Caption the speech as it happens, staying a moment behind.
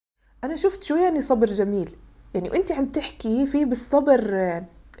أنا شفت شو يعني صبر جميل. يعني وأنت عم تحكي في بالصبر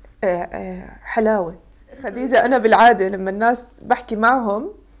حلاوة. خديجة، أنا بالعادة لما الناس بحكي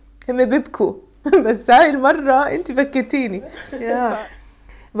معهم هم بيبكوا بس هاي المرة أنت بكيتيني.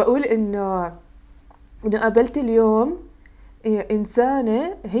 بقول إنه قابلت اليوم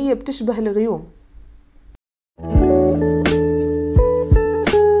إنسانة هي بتشبه الغيوم.